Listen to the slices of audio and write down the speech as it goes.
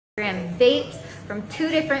gram vapes from 2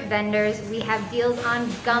 different vendors. We have deals on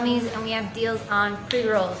gummies and we have deals on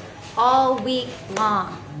pre-rolls all week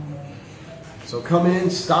long. So come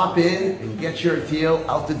in, stop in, and get your deal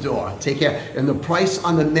out the door. Take care. And the price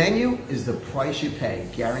on the menu is the price you pay,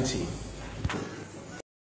 guaranteed.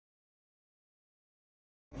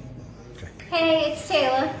 Hey, it's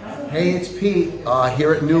Taylor. Hey, it's Pete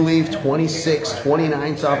here at New Leaf,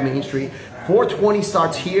 2629 South Main Street. 420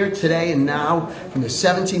 starts here today and now from the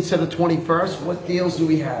 17th to the 21st. What deals do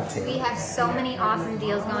we have, Taylor? We have so many awesome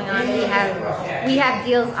deals going on. We have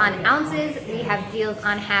deals on ounces. We have deals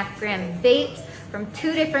on half-gram vapes from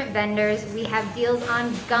 2 different vendors. We have deals on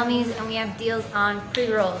gummies and we have deals on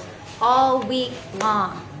pre-rolls all week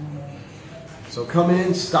long. So come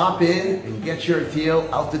in, stop in, and get your deal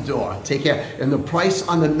out the door. Take care. And the price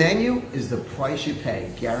on the menu is the price you pay,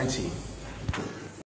 guaranteed.